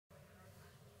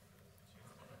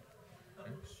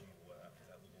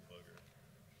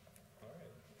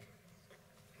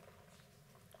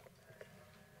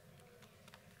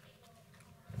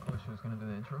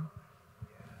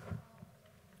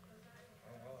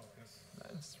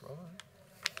Just roll it.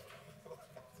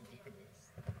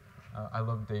 I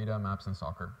love data, maps, and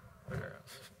soccer.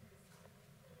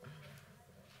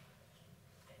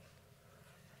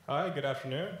 Hi, good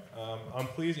afternoon. I'm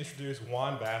pleased to introduce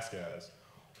Juan Vasquez.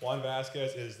 Juan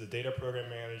Vasquez is the data program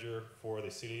manager for the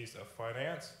cities of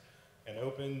finance, an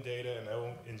open data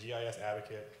and GIS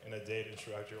advocate, and a data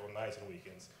instructor on nights and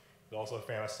weekends. He's also a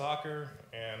fan of soccer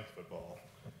and football.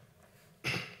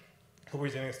 He'll be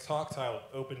presenting his talk titled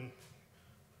Open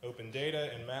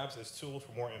Data and Maps as Tools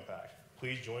for More Impact.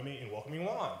 Please join me in welcoming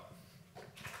Juan.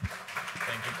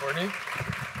 Thank you, Courtney.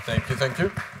 Thank you, thank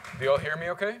you. Do you all hear me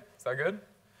okay? Is that good?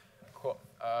 Cool.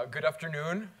 Good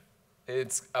afternoon.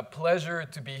 It's a pleasure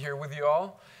to be here with you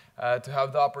all, to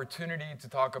have the opportunity to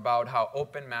talk about how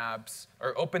open maps,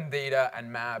 or open data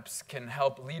and maps can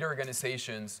help lead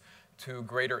organizations to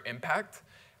greater impact.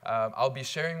 I'll be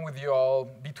sharing with you all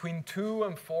between 2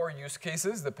 and 4 use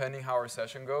cases, depending how our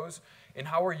session goes, in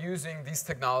how we're using these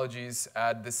technologies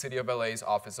at the City of LA's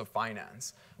Office of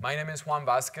Finance. My name is Juan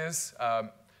Vasquez.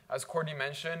 As Courtney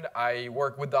mentioned, I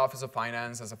work with the Office of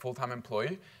Finance as a full-time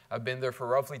employee. I've been there for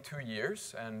roughly 2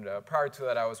 years, and prior to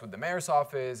that, I was with the mayor's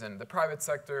office and the private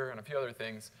sector and a few other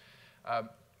things.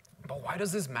 But why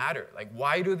does this matter? Like,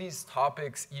 why do these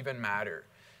topics even matter?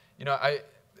 You know, I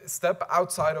step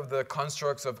outside of the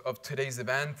constructs of today's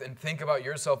event and think about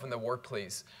yourself in the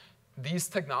workplace. These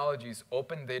technologies,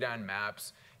 open data and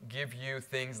maps, give you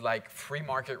things like free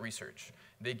market research.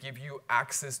 They give you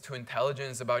access to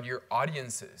intelligence about your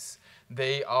audiences.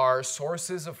 They are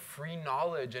sources of free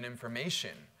knowledge and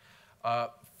information.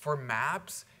 For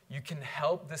maps, you can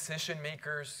help decision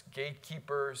makers,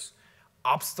 gatekeepers,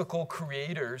 obstacle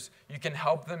creators. You can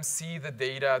help them see the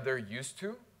data they're used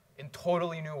to in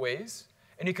totally new ways.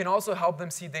 And you can also help them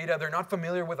see data they're not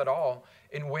familiar with at all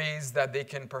in ways that they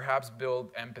can perhaps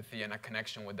build empathy and a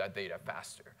connection with that data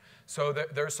faster. So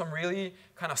there are some really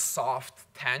kind of soft,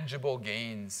 tangible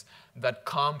gains that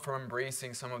come from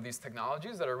embracing some of these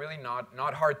technologies that are really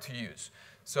not hard to use.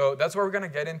 So that's what we're going to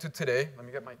get into today. Let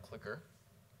me get my clicker.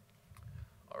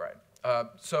 All right.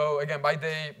 So again, by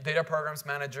day, data programs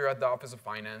manager at the Office of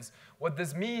Finance. What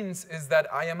this means is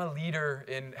that I am a leader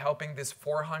in helping this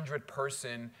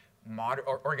 400-person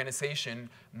organization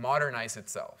modernize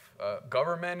itself.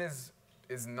 Government is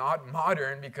not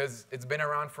modern because it's been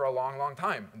around for a long, long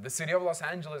time. The city of Los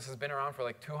Angeles has been around for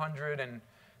like 200 and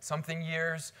something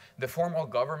years. The formal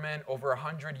government, over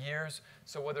 100 years.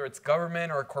 So whether it's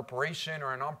government or a corporation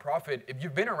or a nonprofit, if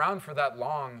you've been around for that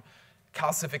long,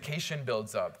 calcification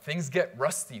builds up. Things get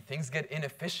rusty. Things get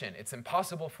inefficient. It's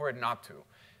impossible for it not to.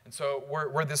 And so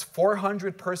we're this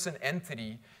 400-person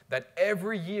entity that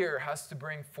every year has to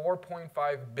bring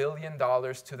 $4.5 billion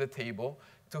to the table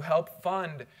to help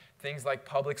fund things like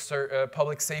public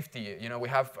safety. You know, we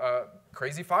have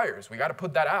crazy fires. We got to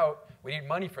put that out. We need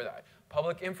money for that.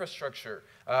 Public infrastructure,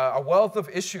 a wealth of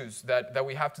issues that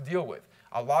we have to deal with.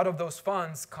 A lot of those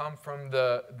funds come from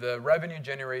the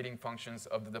revenue-generating functions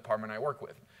of the department I work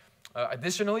with.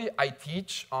 Additionally, I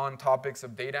teach on topics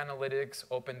of data analytics,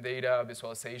 open data,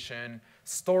 visualization,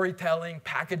 storytelling,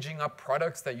 packaging up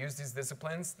products that use these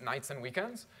disciplines nights and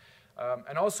weekends.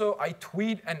 And also, I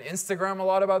tweet and Instagram a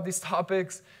lot about these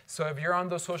topics. So if you're on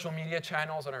those social media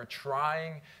channels and are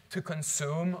trying to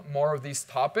consume more of these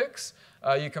topics,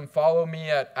 you can follow me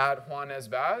at Juan S.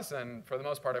 Vaz, and for the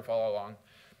most part, I follow along.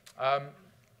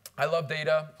 I love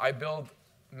data. I build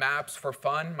maps for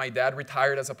fun. My dad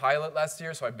retired as a pilot last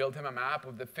year, so I built him a map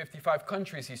of the 55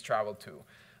 countries he's traveled to.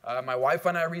 My wife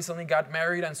and I recently got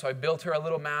married, and so I built her a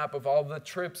little map of all the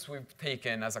trips we've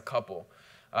taken as a couple.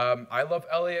 I love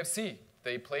LAFC.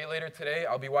 They play later today.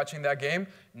 I'll be watching that game.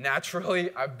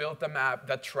 Naturally, I've built a map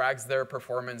that tracks their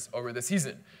performance over the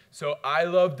season. So I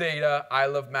love data. I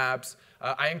love maps.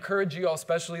 I encourage you all,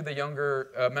 especially the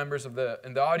younger members in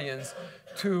the audience,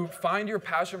 to find your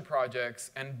passion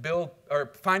projects and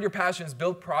find your passions,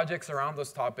 build projects around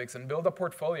those topics, and build a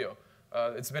portfolio.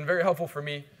 It's been very helpful for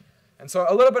me. And so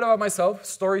a little bit about myself.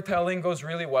 Storytelling goes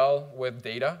really well with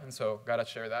data, and so gotta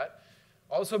share that.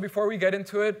 Also, before we get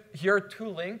into it, here are 2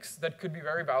 links that could be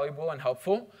very valuable and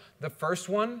helpful. The first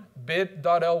one,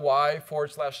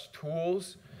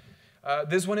 bit.ly/tools.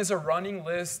 This one is a running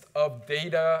list of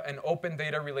data and open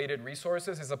data related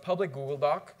resources. It's a public Google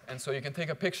Doc, and so you can take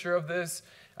a picture of this.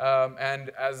 And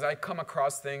as I come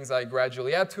across things, I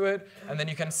gradually add to it. And then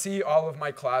you can see all of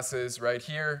my classes right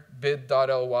here,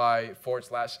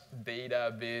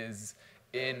 bit.ly/dataviz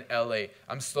in LA.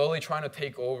 I'm slowly trying to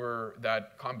take over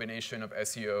that combination of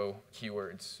SEO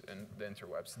keywords and the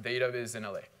interwebs. Dataviz in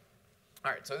LA.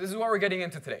 All right, so this is what we're getting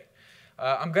into today.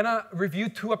 I'm going to review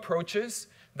 2 approaches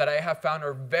that I have found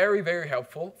are very, very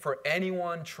helpful for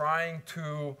anyone trying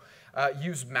to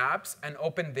use maps and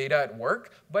open data at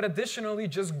work, but additionally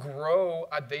just grow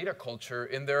a data culture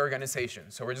in their organization.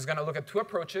 So we're just going to look at 2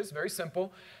 approaches, very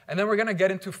simple, and then we're going to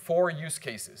get into 4 use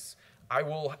cases.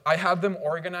 I have them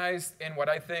organized in what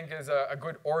I think is a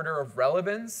good order of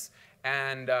relevance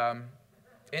and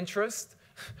interest.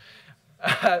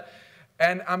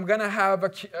 And I'm going to have a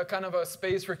kind of a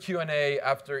space for Q&A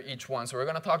after each one. So we're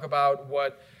going to talk about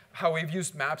how we've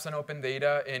used maps and open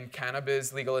data in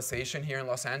cannabis legalization here in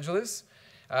Los Angeles.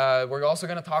 We're also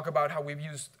going to talk about how we've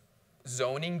used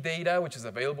zoning data, which is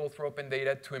available through open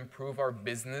data, to improve our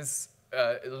business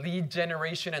lead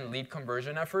generation and lead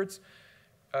conversion efforts.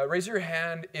 Raise your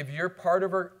hand if you're part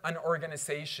of an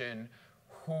organization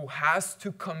who has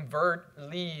to convert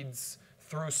leads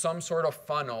through some sort of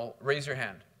funnel. Raise your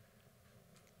hand.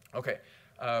 OK,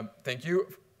 thank you.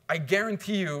 I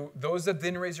guarantee you, those that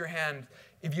didn't raise your hand,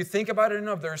 if you think about it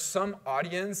enough, there's some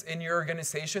audience in your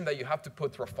organization that you have to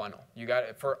put through a funnel. You got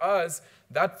it. For us,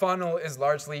 that funnel is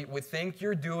largely, we think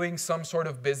you're doing some sort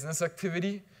of business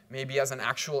activity, maybe as an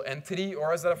actual entity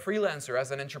or as a freelancer,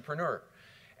 as an entrepreneur.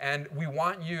 And we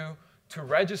want you to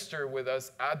register with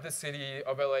us at the City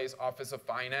of LA's Office of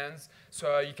Finance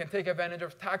so you can take advantage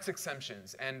of tax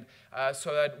exemptions, and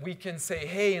so that we can say,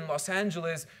 hey, in Los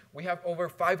Angeles, we have over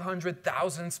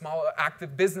 500,000 small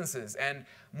active businesses, and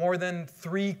more than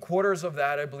 3/4 of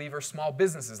that, I believe, are small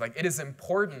businesses. Like, it is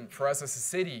important for us as a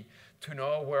city to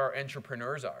know where our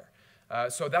entrepreneurs are.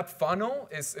 So that funnel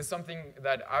is something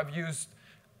that I've used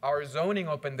our zoning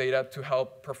open data to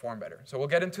help perform better. So we'll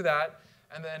get into that.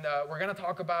 And then we're going to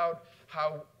talk about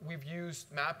how we've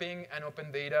used mapping and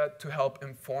open data to help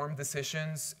inform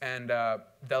decisions and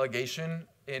delegation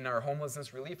in our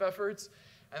homelessness relief efforts.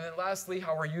 And then lastly,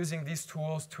 how we're using these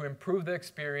tools to improve the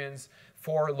experience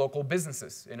for local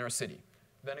businesses in our city.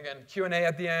 Then again, Q&A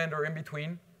at the end or in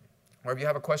between. Or if you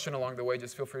have a question along the way,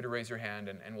 just feel free to raise your hand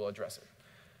and we'll address it.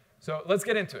 So let's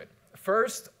get into it.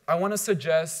 First, I want to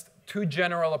suggest 2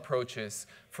 general approaches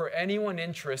for anyone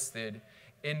interested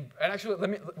and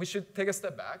actually, we should take a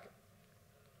step back.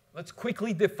 Let's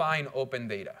quickly define open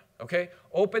data, okay?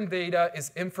 Open data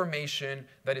is information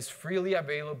that is freely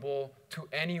available to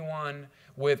anyone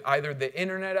with either the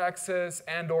internet access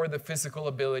and or the physical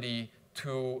ability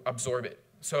to absorb it.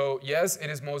 So yes, it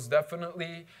is most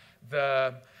definitely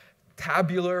the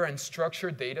tabular and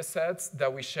structured data sets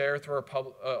that we share through our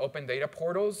open data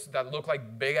portals that look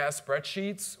like big-ass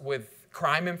spreadsheets with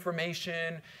crime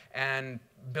information and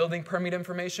building permit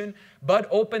information. But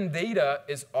open data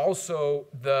is also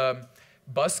the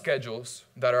bus schedules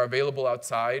that are available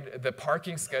outside, the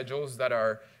parking schedules that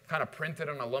are kind of printed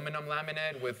on aluminum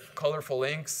laminate with colorful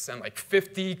inks and like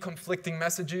 50 conflicting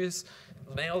messages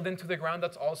nailed into the ground.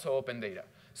 That's also open data.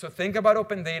 So think about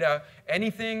open data,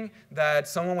 anything that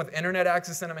someone with internet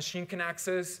access and a machine can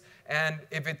access, and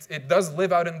if it does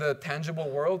live out in the tangible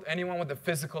world, anyone with the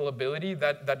physical ability,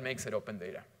 that makes it open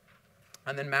data.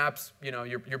 And then maps,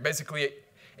 you're basically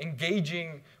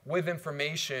engaging with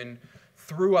information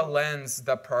through a lens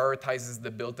that prioritizes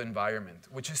the built environment,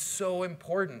 which is so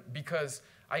important because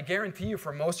I guarantee you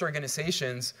for most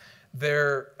organizations,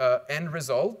 their end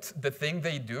result, the thing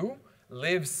they do,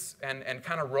 lives and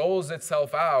kind of rolls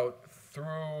itself out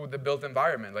through the built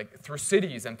environment, like through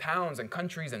cities and towns and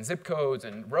countries and zip codes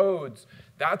and roads.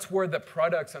 That's where the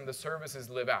products and the services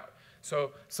live out.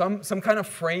 So some kind of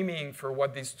framing for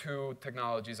what these 2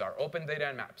 technologies are, open data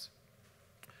and maps.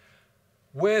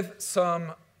 With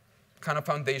some kind of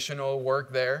foundational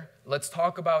work there, let's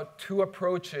talk about 2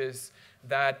 approaches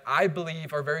that I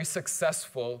believe are very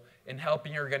successful in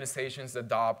helping organizations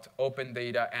adopt open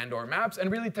data and or maps,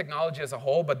 and really technology as a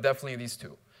whole, but definitely these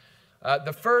 2.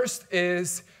 The first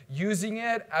is using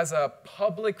it as a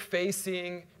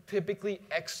public-facing, typically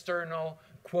external,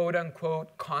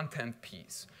 quote-unquote, content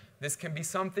piece. This can be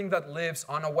something that lives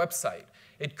on a website.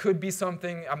 It could be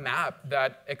a map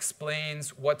that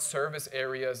explains what service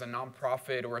areas a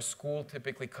nonprofit or a school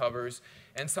typically covers,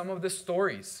 and some of the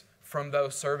stories from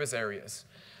those service areas.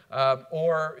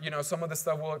 Or some of the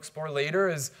stuff we'll explore later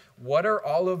is what are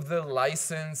all of the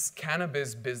licensed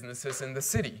cannabis businesses in the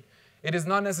city? It is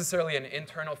not necessarily an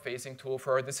internal-facing tool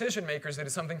for our decision makers. It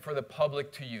is something for the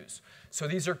public to use. So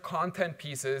these are content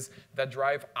pieces that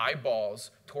drive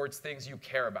eyeballs towards things you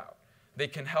care about. They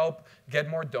can help get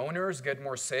more donors, get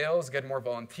more sales, get more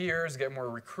volunteers, get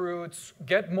more recruits,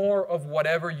 get more of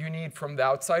whatever you need from the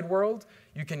outside world.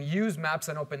 You can use maps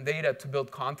and open data to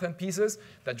build content pieces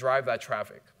that drive that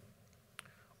traffic.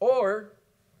 Or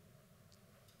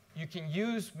you can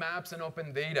use maps and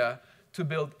open data to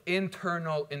build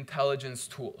internal intelligence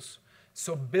tools.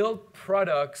 So build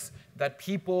products that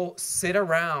people sit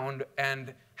around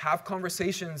and have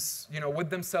conversations, with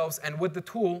themselves and with the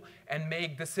tool and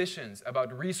make decisions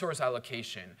about resource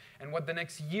allocation and what the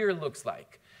next year looks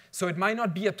like. So it might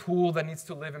not be a tool that needs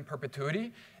to live in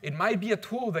perpetuity. It might be a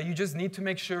tool that you just need to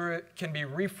make sure it can be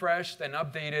refreshed and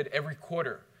updated every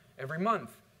quarter, every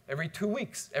month, every 2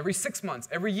 weeks, every 6 months,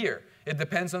 every year. It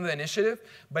depends on the initiative,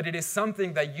 but it is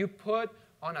something that you put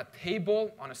on a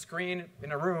table, on a screen,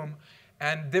 in a room,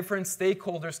 and different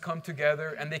stakeholders come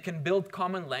together and they can build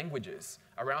common languages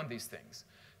around these things.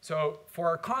 So for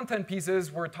our content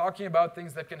pieces, we're talking about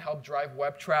things that can help drive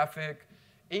web traffic,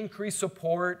 increase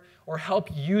support, or help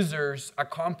users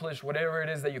accomplish whatever it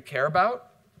is that you care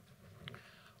about.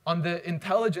 On the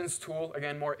intelligence tool,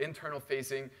 again, more internal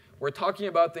facing, we're talking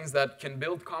about things that can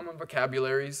build common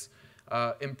vocabularies,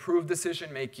 improve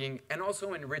decision making, and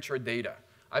also enrich our data.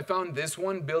 I found this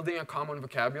one, building a common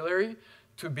vocabulary,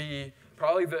 to be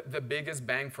probably the biggest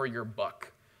bang for your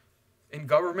buck. In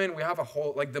government, we have a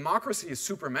whole, democracy is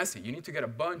super messy. You need to get a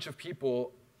bunch of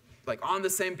people on the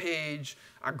same page,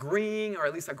 agreeing, or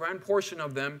at least a grand portion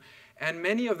of them, and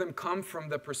many of them come from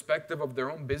the perspective of their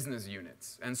own business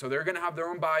units. And so they're going to have their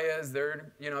own bias.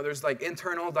 There's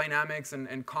internal dynamics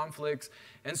and conflicts.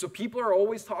 And so people are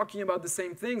always talking about the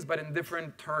same things, but in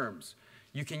different terms.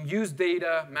 You can use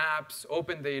data, maps,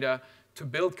 open data, to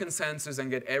build consensus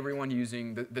and get everyone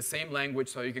using the same language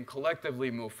so you can collectively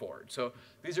move forward. So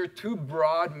these are two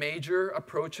broad, major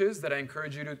approaches that I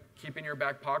encourage you to keep in your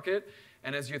back pocket.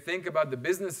 And as you think about the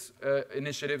business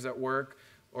initiatives at work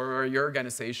or your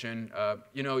organization,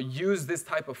 use this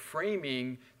type of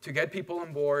framing to get people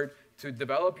on board, to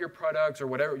develop your products or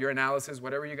whatever, your analysis,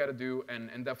 whatever you got to do,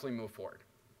 and definitely move forward.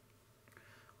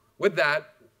 With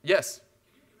that, yes?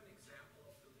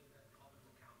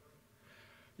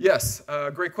 Yes,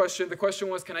 great question. The question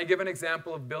was, can I give an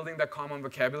example of building that common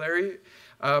vocabulary?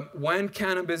 When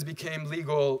cannabis became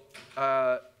legal,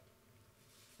 now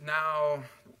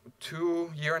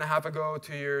 2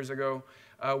 years ago,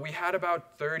 we had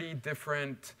about 30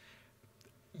 different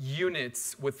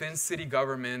units within city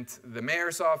government, the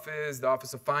mayor's office, the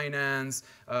Office of Finance,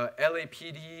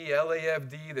 LAPD,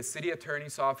 LAFD, the city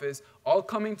attorney's office, all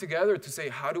coming together to say,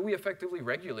 how do we effectively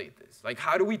regulate this?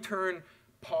 How do we turn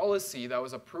policy that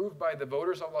was approved by the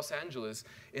voters of Los Angeles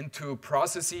into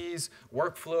processes,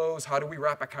 workflows? How do we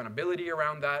wrap accountability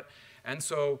around that? And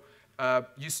so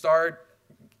you start,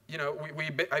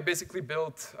 I basically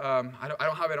built, I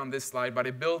don't have it on this slide, but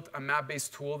I built a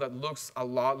map-based tool that looks a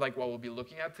lot like what we'll be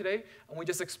looking at today, and we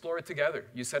just explore it together.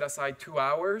 You set aside 2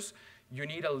 hours. You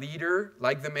need a leader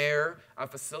like the mayor, a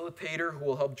facilitator who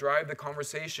will help drive the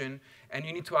conversation, and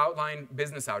you need to outline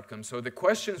business outcomes. So the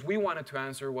questions we wanted to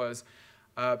answer was,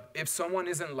 if someone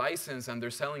isn't licensed and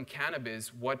they're selling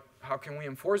cannabis, how can we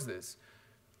enforce this?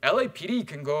 LAPD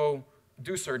can go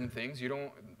do certain things.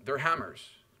 They're hammers.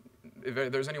 If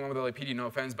there's anyone with LAPD, no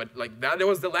offense, but that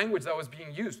was the language that was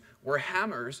being used. We're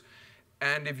hammers,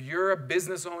 and if you're a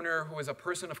business owner who is a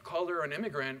person of color or an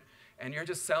immigrant, and you're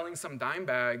just selling some dime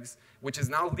bags, which is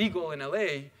now legal in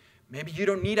LA, maybe you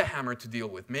don't need a hammer to deal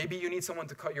with. Maybe you need someone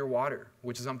to cut your water,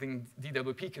 which is something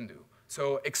DWP can do.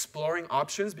 So exploring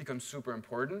options becomes super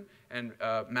important, and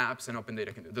maps and open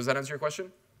data can do. Does that answer your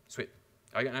question? Sweet.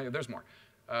 There's more.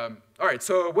 All right,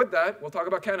 so with that, we'll talk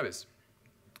about cannabis.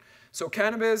 So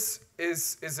cannabis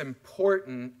is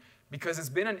important because it's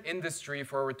been an industry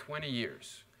for over 20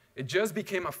 years. It just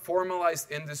became a formalized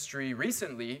industry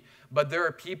recently, but there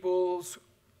are people's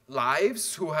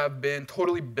lives who have been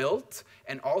totally built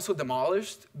and also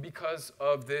demolished because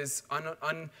of this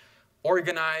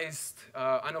unorganized,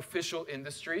 unofficial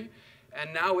industry.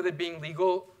 And now with it being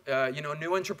legal,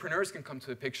 new entrepreneurs can come to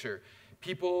the picture.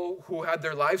 People who had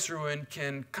their lives ruined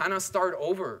can kind of start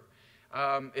over.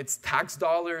 It's tax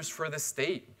dollars for the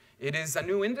state. It is a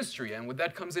new industry, and with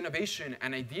that comes innovation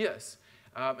and ideas.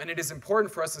 And it is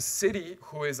important for us, a city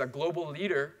who is a global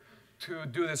leader, to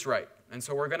do this right. And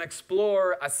so we're going to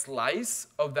explore a slice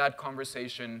of that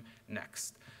conversation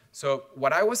next. So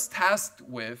what I was tasked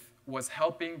with was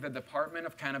helping the Department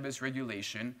of Cannabis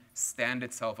Regulation stand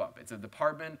itself up. It's a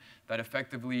department that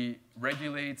effectively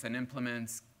regulates and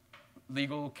implements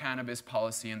legal cannabis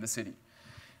policy in the city.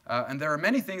 And there are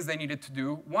many things they needed to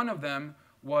do. One of them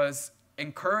was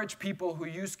encourage people who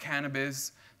use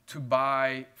cannabis to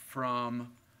buy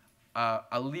from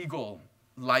a legal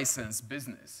licensed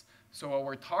business. So what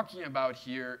we're talking about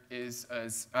here is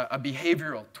a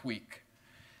behavioral tweak.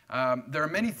 There are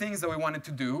many things that we wanted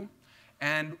to do,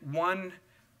 and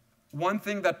one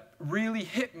thing that really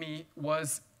hit me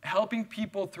was helping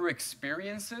people through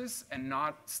experiences and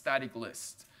not static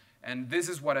lists. And this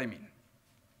is what I mean.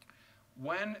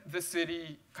 when the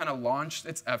city kind of launched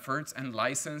its efforts and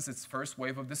licensed its first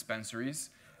wave of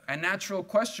dispensaries, a natural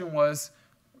question was,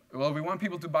 well, we want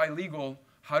people to buy legal.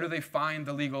 How do they find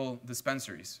the legal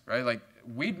dispensaries, right? Like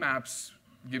Weed Maps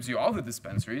gives you all the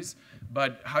dispensaries,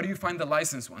 but how do you find the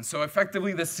licensed ones? So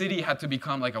effectively, the city had to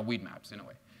become like a Weed Maps in a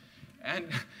way.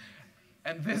 And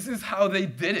this is how they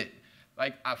did it,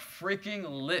 like a freaking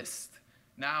list.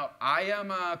 Now, I am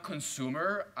a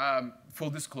consumer. Full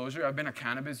disclosure, I've been a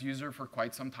cannabis user for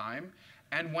quite some time.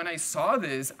 And when I saw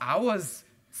this, I was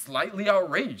slightly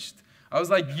outraged. I was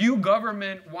like, you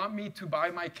government want me to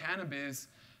buy my cannabis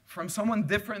from someone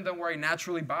different than where I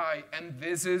naturally buy, and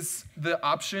this is the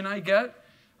option I get?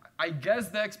 I guess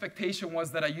the expectation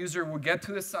was that a user would get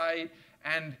to the site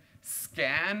and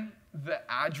scan the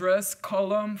address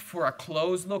column for a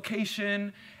closed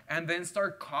location and then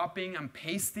start copying and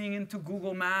pasting into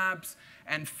Google Maps.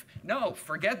 And no,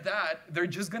 forget that. They're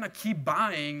just going to keep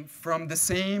buying from the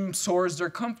same source they're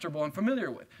comfortable and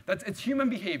familiar with. It's human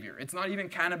behavior. It's not even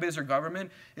cannabis or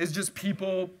government. It's just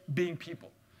people being people.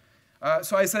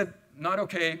 So I said, not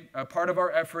okay. Part of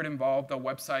our effort involved a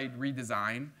website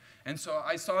redesign. And so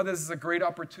I saw this as a great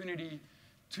opportunity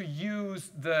to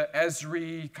use the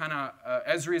Esri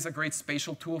Esri is a great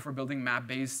spatial tool for building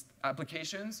map-based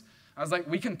applications. I was like,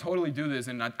 we can totally do this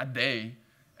in a day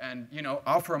and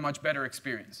offer a much better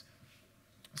experience.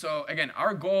 So again,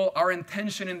 our goal, our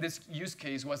intention in this use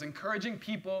case was encouraging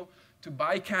people to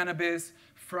buy cannabis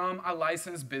from a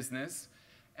licensed business.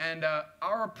 And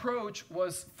our approach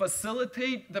was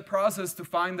facilitate the process to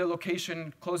find the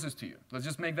location closest to you. Let's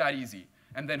just make that easy.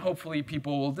 And then hopefully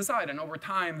people will decide, and over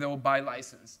time they will buy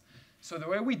licensed. So the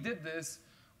way we did this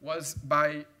was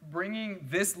by bringing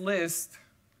this list.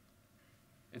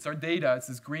 It's our data, it's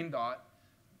this green dot.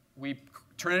 We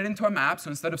turn it into a map, so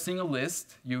instead of seeing a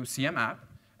list, you see a map.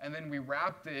 And then we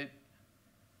wrapped it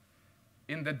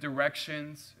in the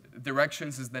directions.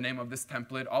 Directions is the name of this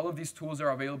template. All of these tools are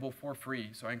available for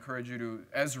free, so I encourage you to,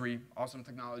 Esri, awesome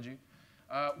technology.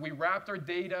 We wrapped our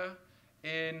data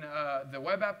in the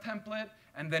web app template,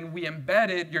 and then we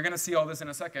embedded, you're going to see all this in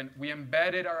a second, we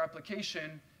embedded our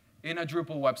application in a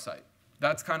Drupal website.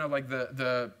 That's kind of like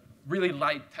the really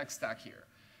light tech stack here.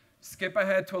 Skip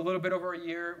ahead to a little bit over a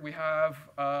year. We have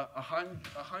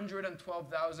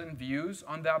 112,000 views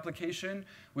on the application.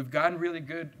 We've gotten really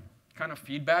good kind of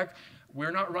feedback.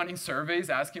 We're not running surveys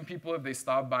asking people if they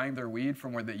stop buying their weed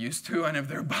from where they used to and if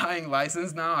they're buying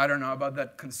licensed now. I don't know about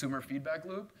that consumer feedback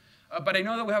loop. But I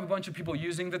know that we have a bunch of people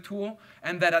using the tool,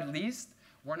 and that at least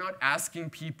we're not asking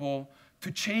people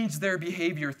to change their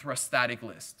behavior through a static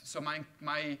list. So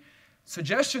my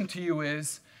suggestion to you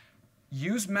is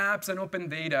use maps and open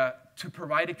data to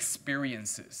provide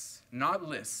experiences, not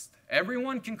lists.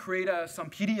 Everyone can create some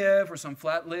PDF or some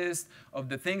flat list of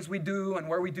the things we do and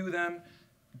where we do them.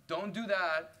 Don't do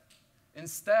that.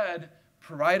 Instead,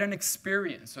 provide an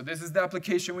experience. So this is the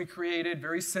application we created,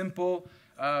 very simple.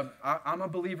 I'm a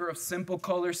believer of simple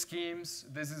color schemes.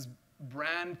 This is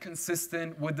brand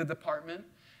consistent with the department.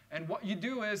 And what you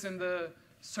do is in the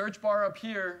search bar up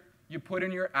here, you put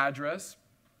in your address.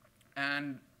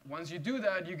 And once you do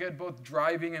that, you get both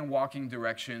driving and walking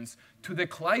directions to the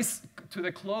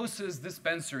closest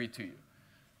dispensary to you,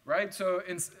 right? So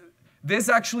this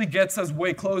actually gets us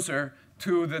way closer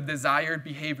to the desired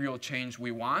behavioral change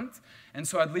we want. And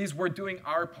so at least we're doing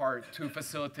our part to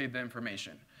facilitate the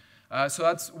information. So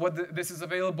that's what this is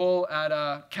available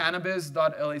at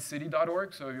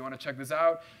cannabis.lacity.org. So if you want to check this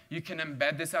out, you can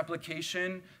embed this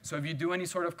application. So if you do any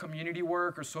sort of community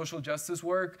work or social justice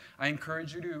work, I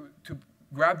encourage you to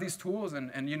grab these tools and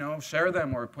share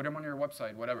them or put them on your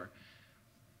website, whatever.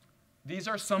 These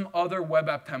are some other web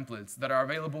app templates that are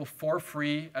available for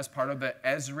free as part of the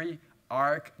Esri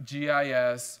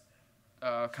ArcGIS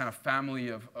kind of family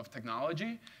of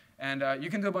technology. And you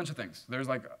can do a bunch of things. There's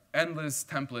like endless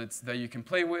templates that you can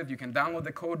play with. You can download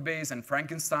the code base and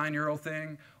Frankenstein your own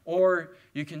thing. Or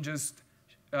you can just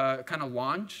kind of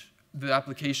launch the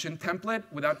application template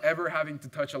without ever having to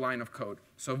touch a line of code.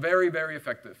 So very, very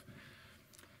effective.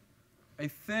 I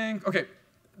think, OK,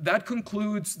 that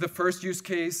concludes the first use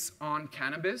case on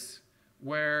cannabis,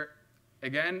 where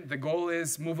again, the goal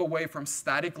is move away from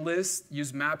static lists,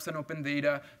 use maps and open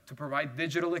data to provide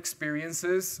digital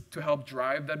experiences to help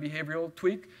drive that behavioral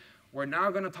tweak. We're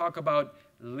now going to talk about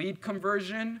lead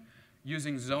conversion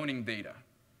using zoning data.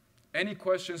 Any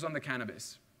questions on the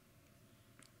cannabis?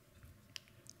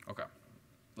 OK,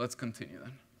 let's continue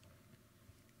then.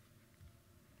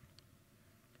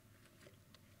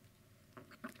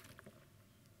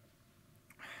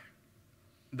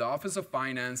 The Office of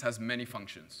Finance has many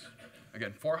functions.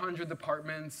 Again, 400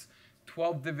 departments,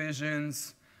 12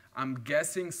 divisions. I'm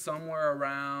guessing somewhere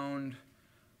around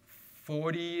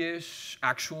 40-ish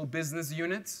actual business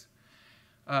units.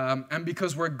 And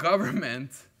because we're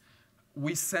government,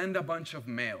 we send a bunch of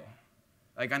mail,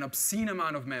 like an obscene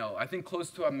amount of mail. I think close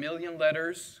to 1 million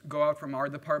letters go out from our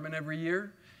department every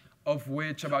year, of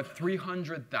which about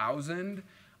 300,000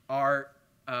 are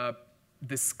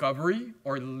discovery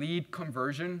or lead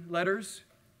conversion letters.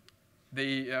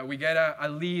 We get a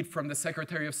lead from the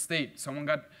Secretary of State. Someone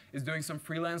is doing some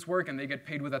freelance work and they get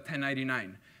paid with a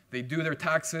 1099. They do their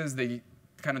taxes, they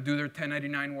kind of do their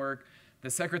 1099 work. The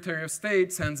Secretary of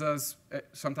State sends us,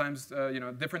 sometimes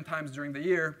different times during the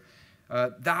year,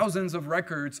 thousands of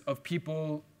records of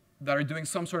people that are doing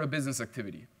some sort of business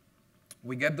activity.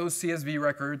 We get those CSV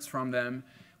records from them.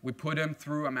 We put them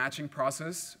through a matching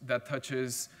process that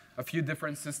touches a few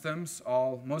different systems,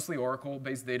 all mostly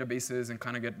Oracle-based databases, and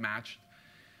kind of get matched.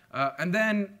 And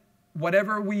then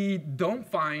whatever we don't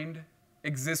find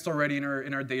exists already in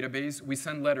our database, we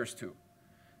send letters to.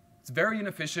 It's very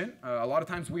inefficient. A lot of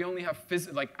times we only have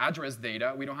address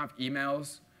data. We don't have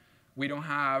emails. We don't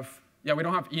have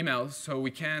emails, so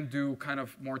we can't do kind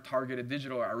of more targeted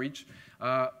digital outreach.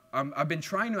 I've been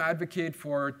trying to advocate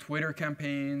for Twitter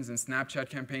campaigns and Snapchat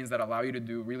campaigns that allow you to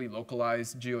do really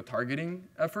localized geo-targeting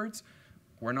efforts.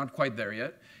 We're not quite there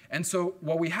yet. And so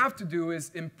what we have to do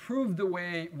is improve the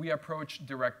way we approach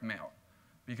direct mail.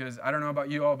 Because I don't know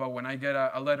about you all, but when I get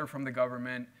a letter from the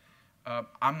government,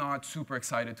 I'm not super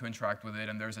excited to interact with it,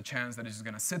 and there's a chance that it's just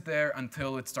going to sit there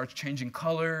until it starts changing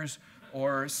colors,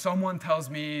 or someone tells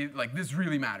me, like, this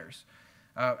really matters.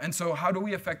 And so how do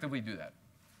we effectively do that?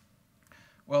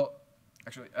 Well,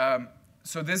 actually,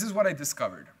 so this is what I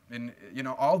discovered. In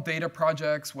all data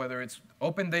projects, whether it's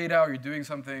open data or you're doing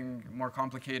something more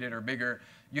complicated or bigger,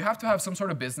 you have to have some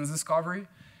sort of business discovery.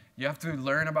 You have to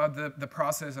learn about the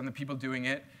process and the people doing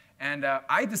it. And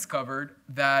I discovered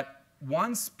that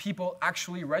once people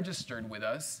actually registered with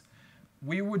us,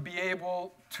 we would be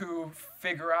able to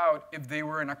figure out if they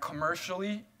were in a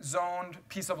commercially zoned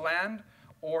piece of land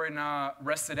or in a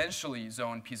residentially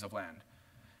zoned piece of land.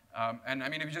 And I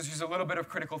mean, if you just use a little bit of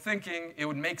critical thinking, it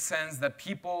would make sense that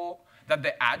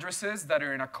the addresses that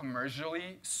are in a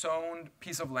commercially zoned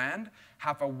piece of land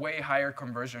have a way higher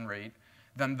conversion rate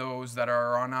than those that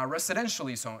are on a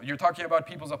residentially zoned. You're talking about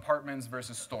people's apartments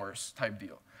versus stores type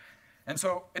deal. And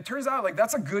so it turns out like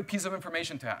that's a good piece of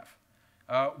information to have.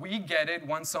 We get it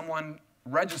once someone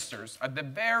registers at the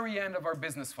very end of our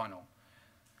business funnel.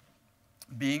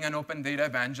 Being an open data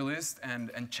evangelist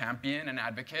and champion and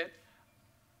advocate,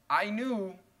 I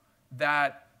knew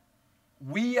that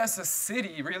we as a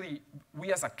city, really,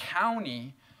 we as a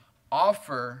county,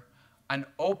 offer an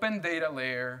open data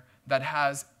layer that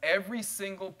has every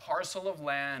single parcel of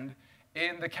land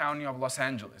in the county of Los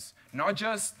Angeles. Not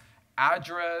just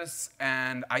address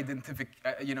and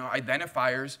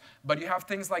identifiers, but you have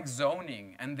things like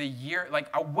zoning and the year, like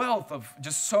a wealth of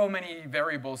just so many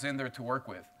variables in there to work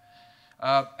with.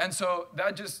 And so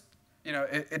that just,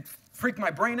 it freaked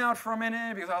my brain out for a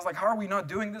minute because I was like, how are we not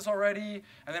doing this already?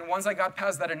 And then once I got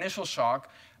past that initial shock,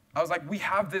 I was like, we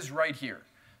have this right here.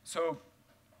 So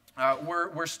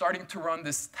we're starting to run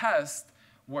this test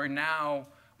where now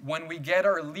when we get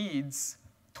our leads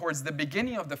towards the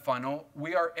beginning of the funnel,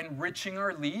 we are enriching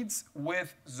our leads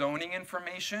with zoning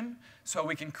information so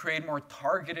we can create more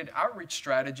targeted outreach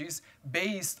strategies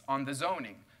based on the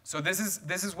zoning. So this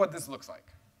is what this looks like.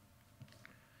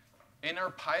 In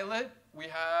our pilot, we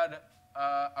had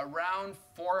around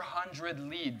 400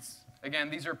 leads. Again,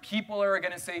 these are people or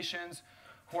organizations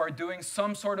who are doing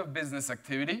some sort of business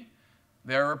activity.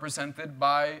 They're represented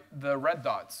by the red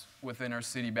dots within our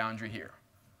city boundary here.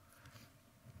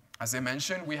 As I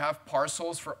mentioned, we have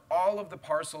parcels for all of the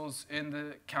parcels in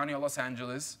the county of Los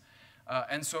Angeles.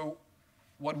 And so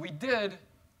what we did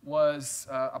was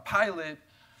a pilot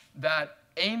that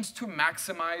aims to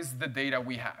maximize the data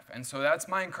we have. And so that's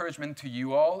my encouragement to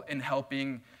you all in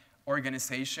helping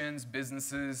organizations,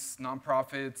 businesses,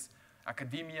 nonprofits,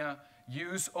 academia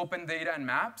use open data and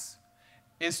maps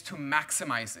is to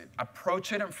maximize it.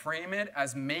 Approach it and frame it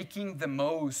as making the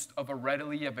most of a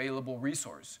readily available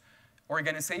resource.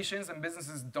 Organizations and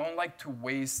businesses don't like to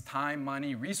waste time,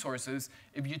 money, resources.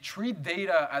 If you treat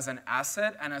data as an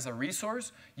asset and as a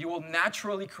resource, you will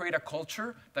naturally create a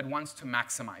culture that wants to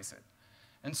maximize it.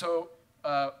 And so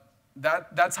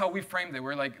that's how we framed it.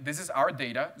 We're like, this is our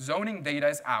data. Zoning data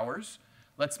is ours.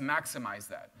 Let's maximize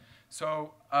that.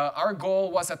 So our goal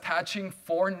was attaching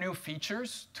 4 new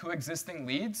features to existing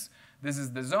leads. This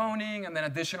is the zoning and then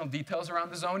additional details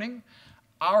around the zoning.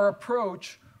 Our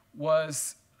approach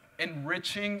was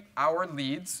enriching our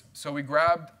leads. So we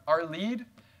grabbed our lead,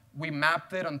 we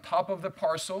mapped it on top of the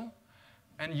parcel,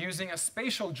 and using a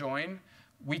spatial join,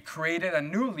 we created a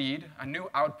new lead, a new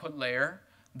output layer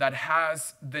that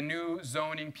has the new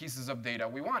zoning pieces of data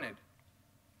we wanted.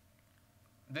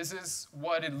 This is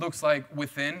what it looks like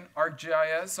within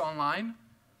ArcGIS Online.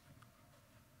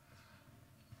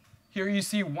 Here you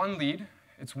see one lead.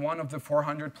 It's one of the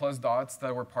 400 plus dots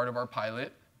that were part of our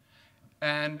pilot.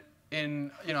 And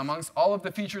amongst all of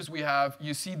the features we have,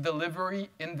 you see delivery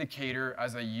indicator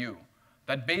as a U.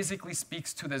 That basically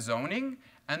speaks to the zoning.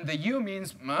 And the U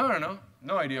means, I don't know,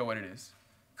 no idea what it is.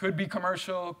 Could be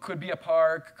commercial, could be a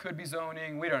park, could be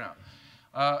zoning, we don't know.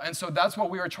 And so that's what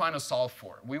we were trying to solve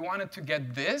for. We wanted to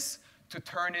get this to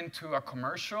turn into a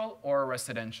commercial or a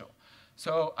residential.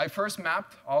 So I first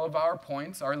mapped all of our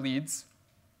points, our leads.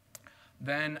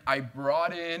 Then I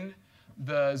brought in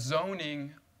the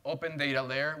zoning open data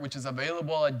layer, which is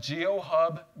available at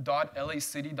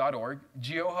geohub.lacity.org.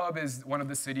 GeoHub is one of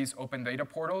the city's open data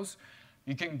portals.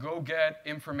 You can go get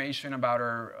information about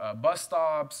our bus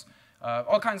stops,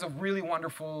 all kinds of really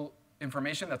wonderful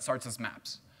information that starts as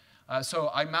maps.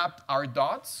 So I mapped our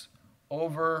dots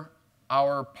over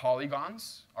our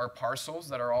polygons, our parcels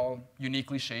that are all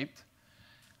uniquely shaped,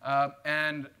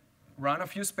 and run a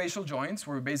few spatial joins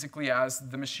where we basically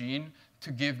asked the machine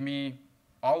to give me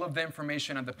all of the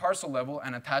information at the parcel level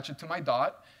and attach it to my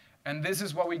dot. And this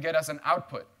is what we get as an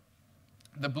output,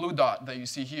 the blue dot that you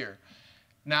see here.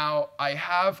 Now, I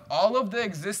have all of the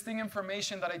existing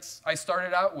information that I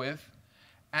started out with,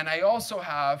 and I also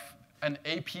have an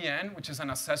APN, which is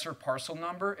an assessor parcel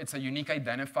number. It's a unique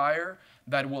identifier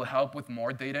that will help with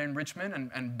more data enrichment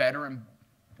and better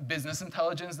business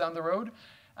intelligence down the road.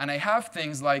 And I have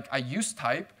things like a use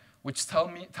type, which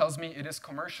tells me it is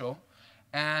commercial,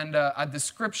 and a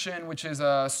description, which is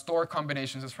a store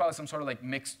combination. So it's probably some sort of like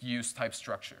mixed use type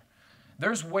structure.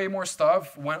 There's way more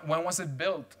stuff. When was it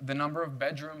built? The number of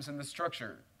bedrooms in the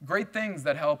structure. Great things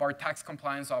that help our tax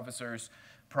compliance officers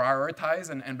prioritize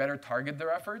and better target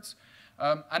their efforts.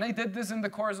 And I did this in the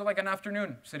course of like an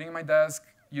afternoon, sitting at my desk,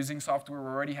 using software we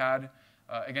already had.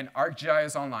 Again,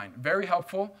 ArcGIS Online, very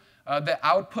helpful. The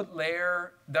output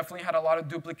layer definitely had a lot of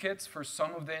duplicates for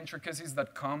some of the intricacies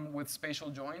that come with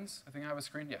spatial joins. I think I have a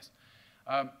screen, yes.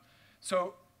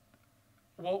 So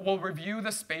we'll review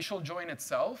the spatial join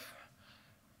itself.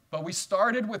 But we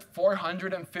started with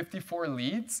 454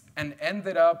 leads and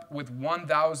ended up with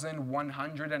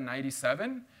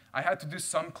 1,197. I had to do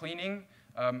some cleaning.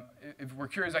 If we're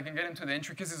curious, I can get into the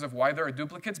intricacies of why there are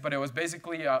duplicates, but it was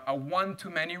basically a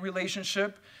one-to-many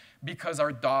relationship because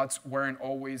our dots weren't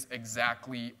always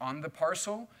exactly on the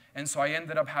parcel. And so I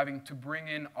ended up having to bring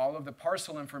in all of the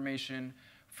parcel information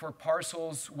for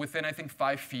parcels within, I think,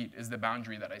 5 feet is the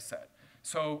boundary that I set.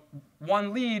 So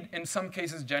one lead, in some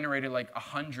cases, generated like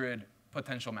 100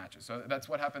 potential matches. So that's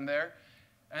what happened there.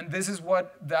 And this is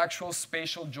what the actual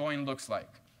spatial join looks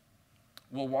like.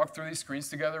 We'll walk through these screens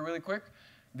together really quick.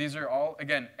 These are all,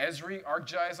 again, Esri,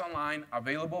 ArcGIS Online,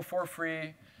 available for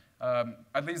free,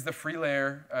 at least the free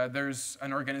layer. There's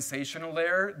an organizational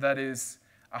layer that is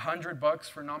 $100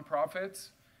 for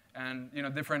nonprofits and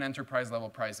different enterprise level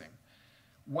pricing.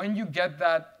 When you get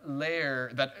that layer,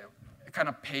 that kind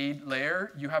of paid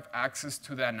layer, you have access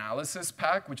to the analysis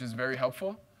pack, which is very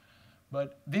helpful.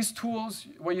 But these tools,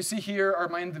 what you see here are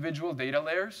my individual data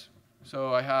layers.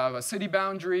 So I have a city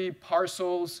boundary,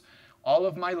 parcels, all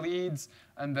of my leads,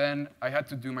 and then I had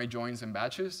to do my joins and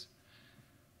batches.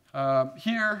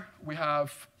 Here we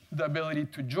have the ability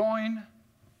to join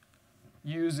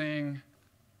using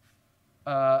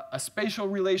a spatial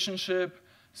relationship.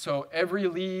 So every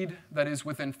lead that is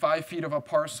within 5 feet of a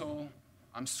parcel,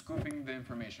 I'm scooping the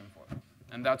information for.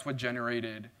 And that's what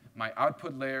generated my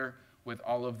output layer with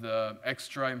all of the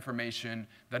extra information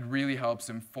that really helps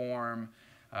inform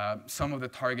some of the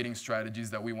targeting strategies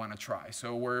that we want to try.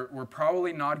 So we're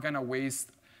probably not going to waste,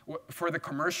 for the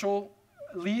commercial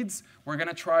leads, we're going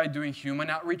to try doing human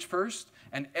outreach first.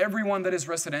 And everyone that is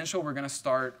residential, we're going to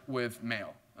start with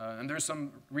mail. And there's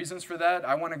some reasons for that.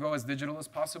 I want to go as digital as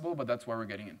possible, but that's what we're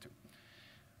getting into.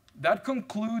 That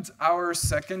concludes our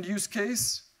second use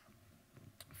case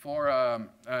for,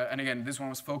 and again, this one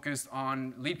was focused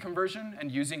on lead conversion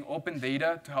and using open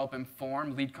data to help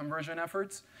inform lead conversion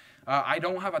efforts. I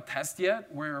don't have a test yet.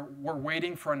 We're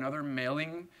waiting for another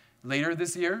mailing later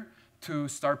this year to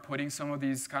start putting some of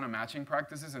these kind of matching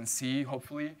practices and see,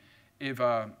 hopefully, if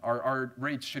our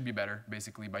rates should be better,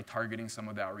 basically, by targeting some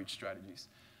of the outreach strategies.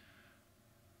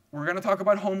 We're going to talk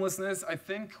about homelessness. I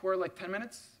think we're like 10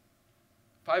 minutes?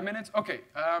 5 minutes? OK.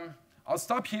 I'll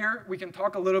stop here. We can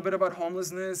talk a little bit about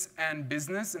homelessness and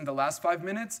business in the last 5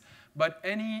 minutes. But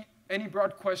any any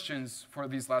broad questions for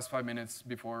these last 5 minutes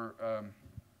before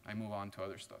I move on to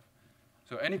other stuff?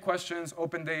 So any questions,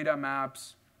 open data,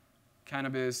 maps,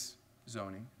 cannabis,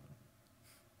 zoning?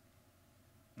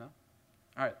 No?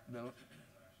 All right,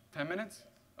 10 minutes?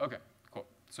 OK, cool.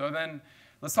 So then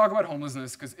let's talk about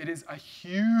homelessness, because it is a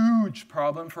huge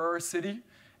problem for our city.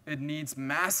 It needs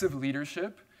massive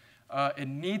leadership. It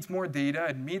needs more data.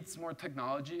 It needs more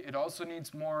technology. It also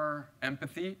needs more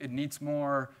empathy. It needs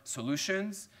more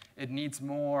solutions. It needs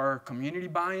more community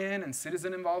buy-in and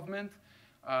citizen involvement.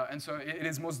 And so it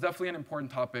is most definitely an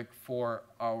important topic for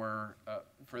our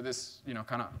for this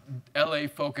kind of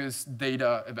LA-focused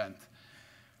data event.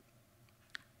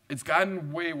 It's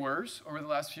gotten way worse over the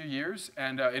last few years,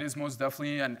 and it is most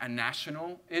definitely a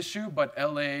national issue, but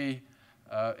LA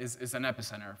is an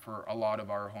epicenter for a lot of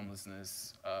our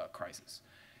homelessness crisis.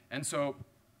 And so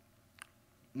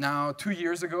now, 2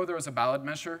 years ago, there was a ballot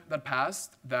measure that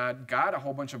passed that got a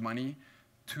whole bunch of money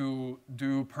to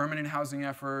do permanent housing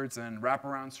efforts and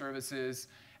wraparound services.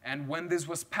 And when this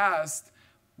was passed,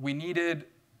 we needed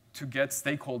to get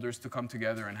stakeholders to come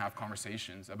together and have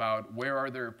conversations about where are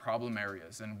there problem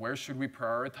areas and where should we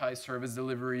prioritize service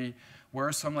delivery, where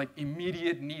are some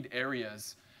immediate need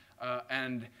areas.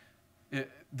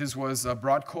 This was a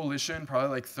broad coalition,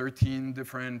 probably 13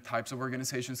 different types of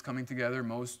organizations coming together,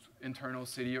 most internal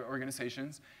city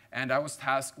organizations. And I was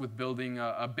tasked with building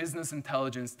a business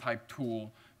intelligence type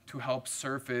tool to help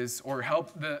surface or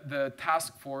help the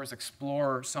task force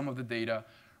explore some of the data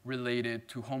related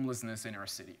to homelessness in our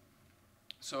city.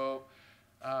 So,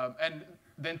 and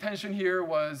the intention here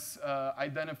was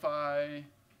identify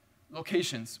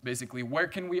locations, basically. Where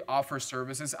can we offer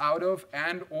services out of,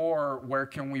 and or where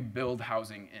can we build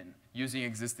housing in using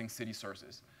existing city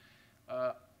sources?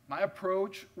 My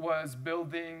approach was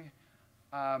building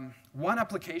one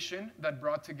application that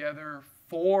brought together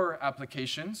 4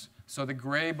 applications. So the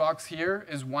gray box here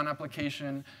is one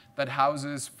application that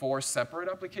houses 4 separate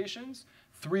applications,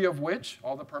 3 of which,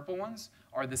 all the purple ones,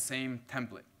 are the same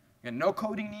template. Again, no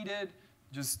coding needed,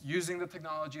 just using the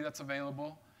technology that's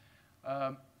available.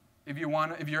 If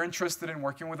you're interested in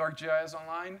working with ArcGIS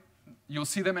Online, you'll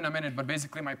see them in a minute, but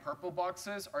basically my purple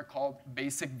boxes are called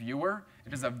Basic Viewer.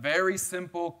 It is a very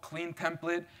simple, clean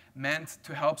template meant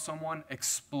to help someone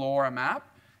explore a map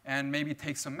and maybe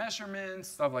take some measurements,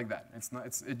 stuff like that.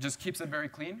 It just keeps it very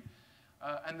clean.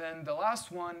 And then the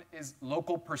last one is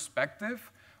Local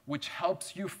Perspective, which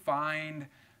helps you find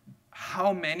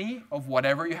how many of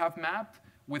whatever you have mapped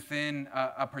within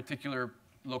a particular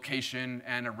location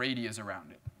and a radius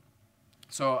around it.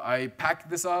 So I packed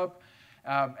this up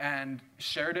and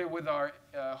shared it with our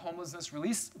homelessness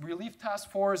relief task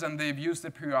force, and they've used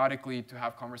it periodically to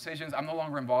have conversations. I'm no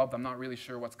longer involved. I'm not really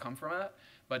sure what's come from it,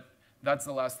 but that's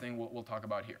the last thing we'll talk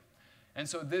about here. And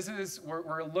so this is,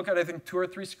 we're looking at, I think, 2 or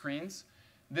 3 screens.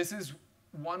 This is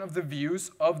one of the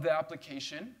views of the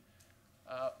application.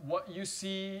 What you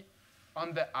see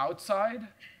on the outside,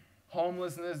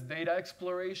 homelessness data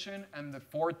exploration, and the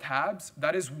 4 tabs,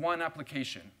 that is one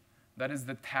application. That is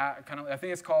the tab, I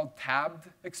think it's called tabbed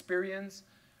experience.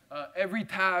 Every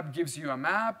tab gives you a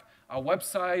map, a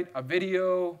website, a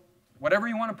video, whatever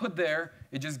you want to put there.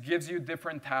 It just gives you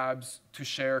different tabs to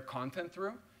share content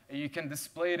through, and you can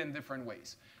display it in different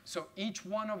ways. So each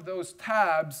one of those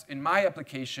tabs in my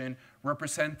application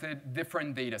represented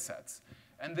different data sets.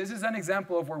 And this is an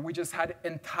example of where we just had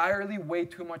entirely way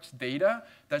too much data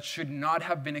that should not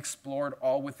have been explored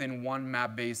all within one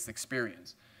map-based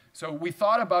experience. So we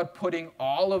thought about putting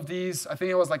all of these, I think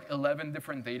it was 11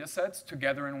 different data sets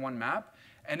together in one map,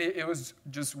 and it was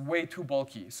just way too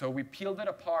bulky. So we peeled it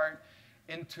apart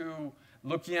into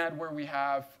looking at where we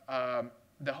have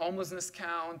the homelessness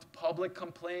count, public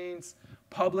complaints,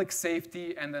 public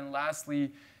safety, and then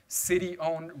lastly,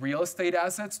 city-owned real estate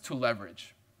assets to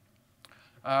leverage.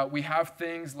 We have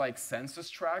things like census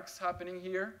tracts happening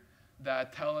here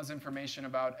that tell us information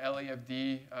about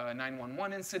LAFD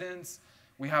 911 incidents.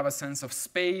 We have a sense of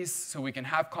space, so we can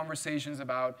have conversations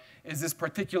about, is this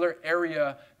particular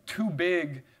area too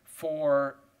big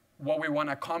for what we want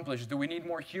to accomplish? Do we need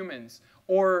more humans?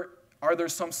 Or are there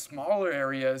some smaller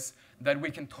areas that we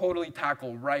can totally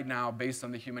tackle right now based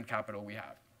on the human capital we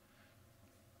have?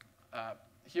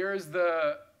 Here's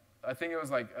the, I think it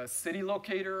was a city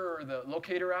locator or the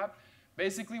locator app.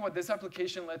 Basically, what this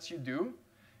application lets you do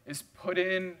is put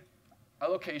in a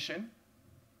location,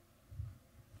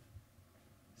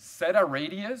 set a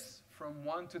radius from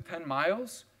 1 to 10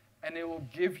 miles, and it will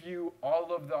give you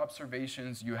all of the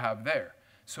observations you have there.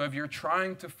 So if you're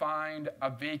trying to find a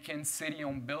vacant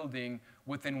city-owned building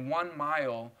within 1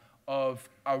 mile of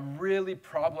a really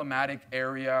problematic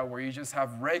area where you just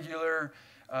have regular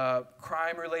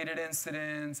crime-related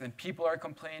incidents, and people are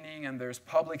complaining, and there's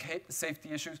public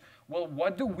safety issues. Well,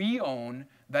 what do we own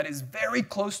that is very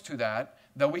close to that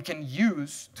we can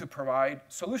use to provide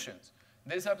solutions?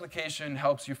 This application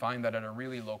helps you find that at a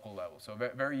really local level. So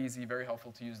very easy, very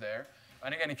helpful to use there.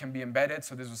 And again, it can be embedded.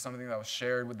 So this was something that was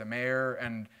shared with the mayor,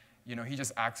 and he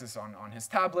just accessed on his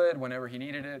tablet whenever he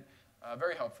needed it.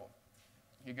 Very helpful.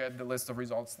 You get the list of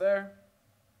results there.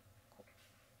 Cool.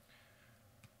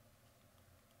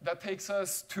 That takes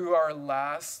us to our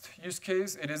last use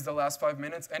case. It is the last 5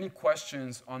 minutes. Any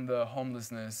questions on the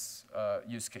homelessness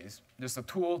use case? Just a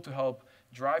tool to help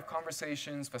drive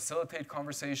conversations, facilitate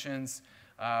conversations,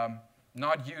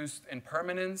 not used in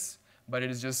permanence, but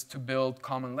it is just to build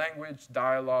common language,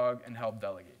 dialogue, and help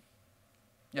delegate.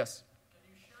 Yes? Can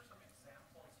you share some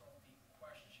examples of the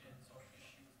questions or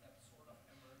issues that sort of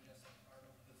emerge as a part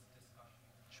of this discussion?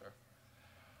 Sure.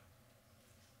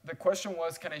 The question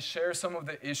was, can I share some of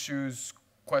the issues,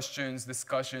 questions,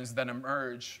 discussions that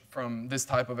emerge from this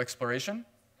type of exploration?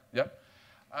 Yep.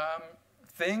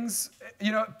 Things,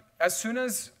 as soon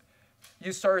as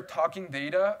you start talking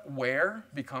data, where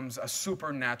becomes a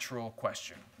supernatural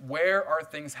question. Where are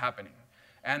things happening?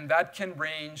 And that can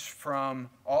range from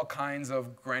all kinds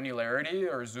of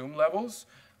granularity or zoom levels.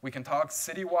 We can talk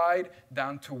citywide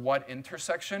down to what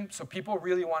intersection. So people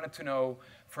really wanted to know,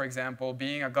 for example,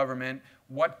 being a government,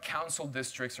 what council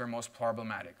districts are most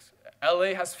problematic.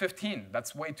 LA has 15.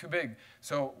 That's way too big.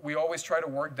 So we always try to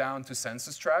work down to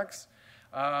census tracts.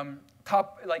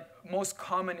 Most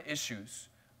common issues.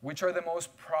 Which are the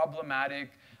most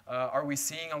problematic? Are we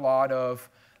seeing a lot of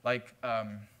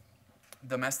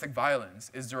domestic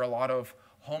violence? Is there a lot of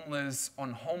homeless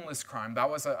crime? That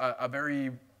was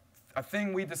a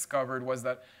thing we discovered, was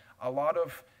that a lot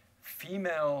of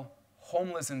female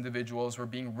homeless individuals were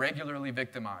being regularly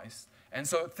victimized. And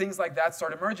so things like that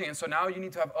start emerging. And so now you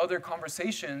need to have other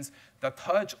conversations that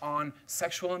touch on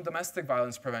sexual and domestic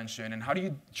violence prevention, and how do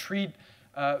you treat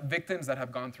victims that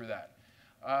have gone through that.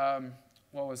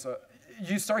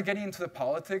 You start getting into the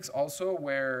politics also,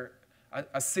 where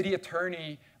a city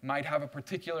attorney might have a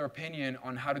particular opinion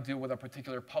on how to deal with a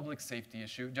particular public safety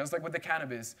issue. Just like with the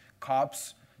cannabis,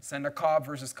 cops send a cop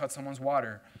versus cut someone's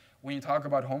water. When you talk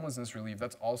about homelessness relief,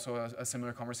 that's also a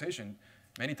similar conversation.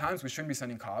 Many times we shouldn't be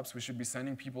sending cops. We should be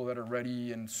sending people that are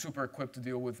ready and super equipped to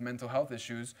deal with mental health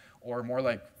issues, or more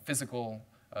like physical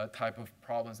type of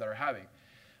problems that are having.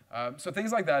 So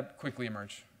things like that quickly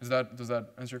emerge. Does that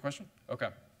answer your question? OK.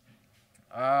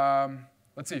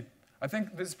 Let's see. I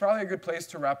think this is probably a good place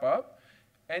to wrap up.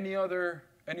 Any other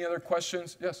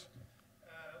questions? Yes?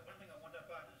 One thing I wonder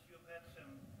about is you've had some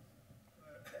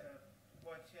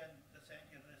work here in Los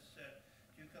Angeles. Do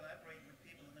you collaborate with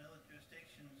people in other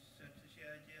jurisdictions to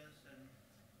share ideas?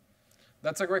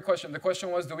 That's a great question. The question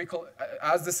was,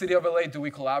 as the city of LA, do we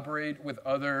collaborate with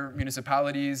other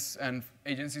municipalities and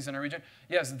agencies in our region?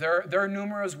 Yes, there are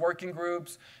numerous working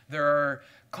groups. There are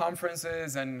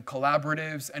conferences and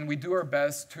collaboratives, and we do our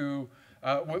best to,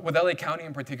 with LA County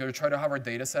in particular, try to have our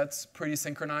data sets pretty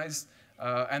synchronized.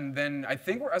 And then I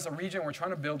think as a region, we're trying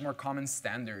to build more common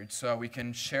standards so we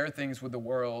can share things with the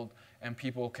world and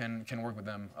people can work with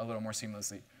them a little more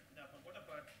seamlessly. Now, but what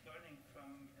about learning from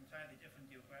entirely different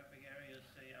geographic areas,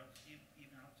 say,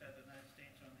 even outside the United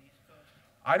States on the East Coast?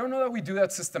 I don't know that we do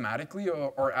that systematically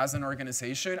or as an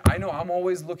organization. I know I'm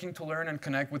always looking to learn and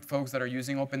connect with folks that are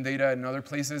using open data in other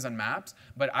places and maps,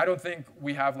 but I don't think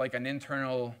we have like an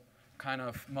internal kind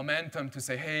of momentum to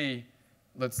say, hey,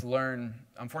 let's learn.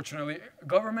 Unfortunately,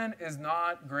 government is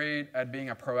not great at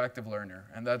being a proactive learner,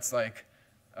 and that's like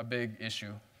a big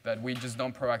issue that we just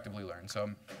don't proactively learn. So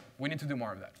we need to do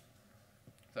more of that.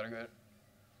 Is that good?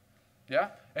 Yeah?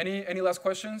 Any last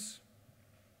questions?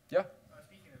 Yeah?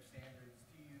 Speaking of standards,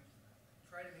 do you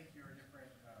try to make your different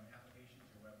applications,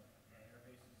 your web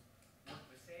interfaces, work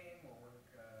the same or work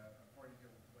according to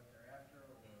what they're after,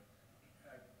 or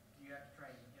do you have to try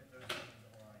and get those things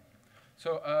aligned?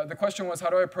 So the question was,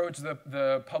 how do I approach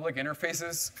the public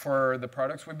interfaces for the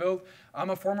products we build?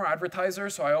 I'm a former advertiser,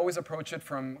 so I always approach it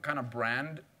from kind of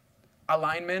brand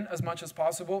alignment as much as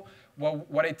possible. Well,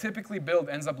 what I typically build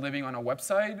ends up living on a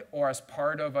website or as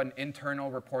part of an internal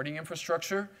reporting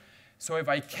infrastructure. So if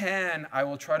I can, I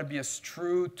will try to be as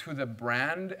true to the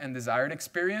brand and desired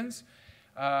experience.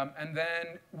 And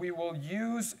then we will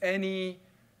use any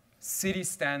city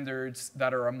standards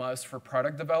that are a must for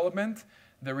product development.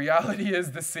 The reality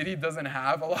is the city doesn't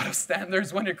have a lot of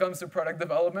standards when it comes to product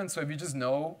development. So if you just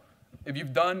know, if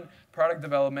you've done product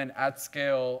development at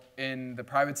scale in the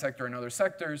private sector and other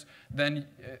sectors, then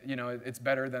it's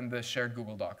better than the shared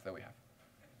Google Doc that we have.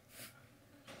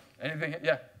 Anything?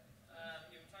 Yeah?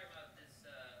 You were talking about this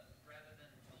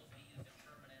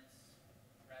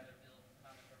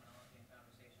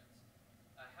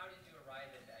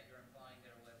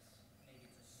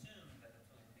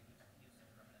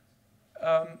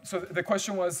So the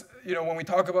question was, when we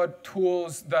talk about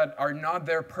tools that are not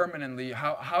there permanently,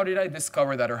 how did I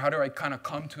discover that, or how do I kind of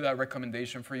come to that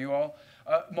recommendation for you all?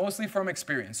 Mostly from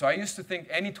experience. So I used to think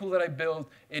any tool that I build,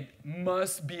 it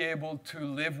must be able to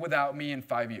live without me in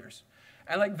 5 years.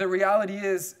 And like the reality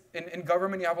is, in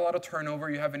government, you have a lot of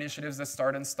turnover. You have initiatives that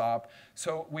start and stop.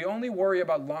 So we only worry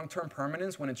about long-term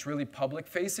permanence when it's really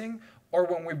public-facing, or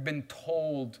when we've been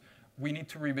told we need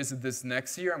to revisit this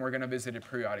next year, and we're going to visit it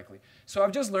periodically. So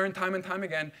I've just learned time and time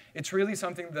again, it's really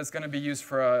something that's going to be used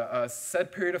for a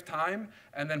set period of time,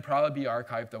 and then probably be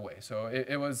archived away. So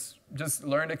it was just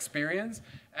learned experience,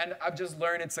 and I've just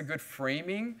learned it's a good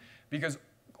framing, because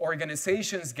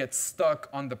organizations get stuck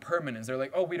on the permanence. They're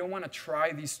like, oh, we don't want to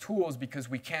try these tools because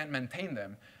we can't maintain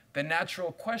them. The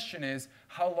natural question is,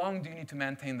 how long do you need to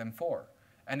maintain them for?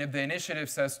 And if the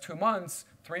initiative says 2 months,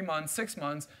 3 months, 6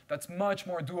 months, that's much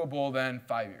more doable than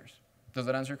 5 years. Does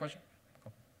that answer your question?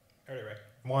 Cool. All right,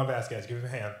 Juan Vasquez, give him a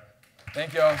hand.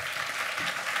 Thank you all.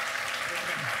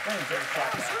 Thank you.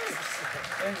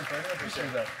 Thank you, Freddie. I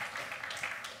appreciate that.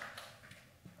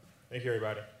 Thank you,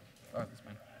 everybody. Oh, that's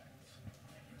mine.